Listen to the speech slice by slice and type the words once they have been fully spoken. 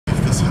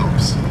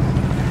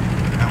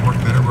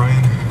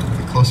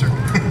closer.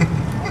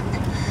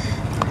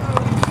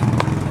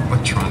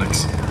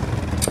 Electronics.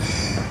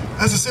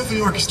 As a symphony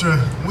orchestra,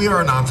 we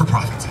are a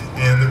non-for-profit,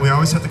 and we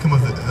always have to come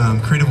up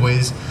with creative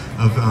ways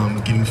of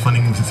getting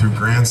funding through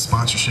grants,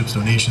 sponsorships,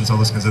 donations, all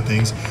those kinds of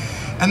things.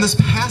 And this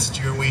past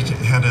year, we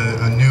had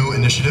a new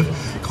initiative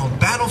called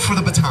Battle for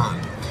the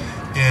Baton.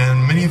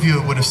 And many of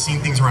you would have seen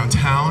things around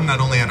town, not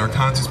only at our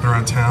concerts, but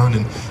around town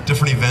and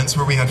different events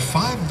where we had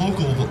 5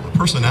 local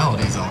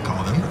personalities, I'll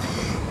call them.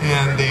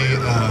 And they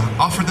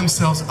offered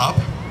themselves up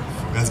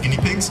as guinea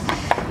pigs.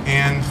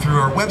 And through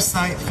our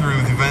website,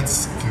 through the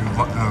events, through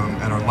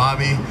at our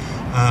lobby,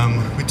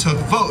 we took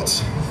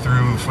votes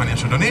through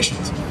financial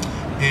donations.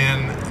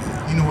 And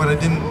you know what, I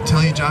didn't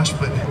tell you, Josh,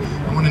 but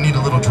I'm gonna need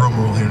a little drum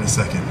roll here in a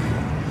second.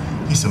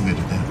 He's so good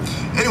at that.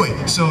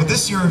 Anyway, so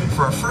this year,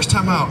 for our first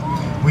time out,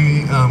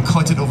 we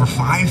collected over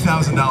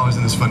 $5,000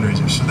 in this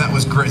fundraiser. So that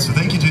was great. So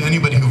thank you to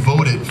anybody who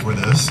voted for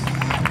this.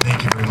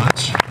 Thank you very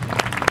much.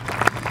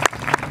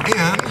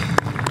 And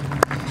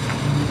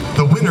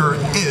the winner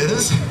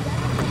is,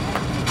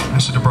 I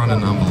should have brought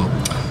an envelope.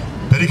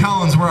 Betty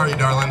Collins, where are you,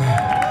 darling?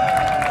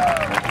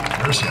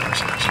 There she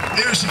is,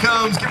 Here she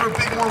comes. Give her a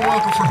big warm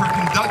welcome for her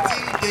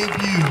conducting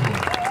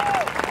debut.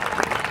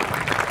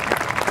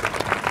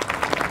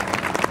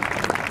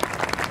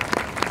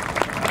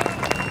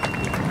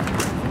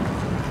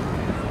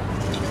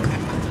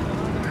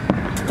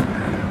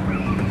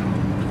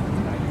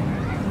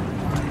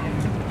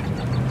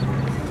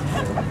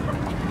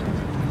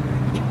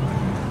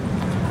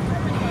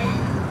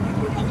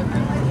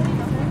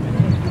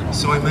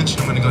 So I mentioned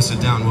I'm going to go sit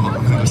down. Well, I'm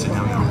going to go sit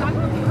down now.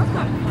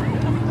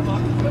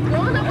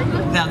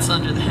 That's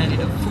under the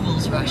heading of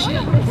Fools Rush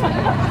In.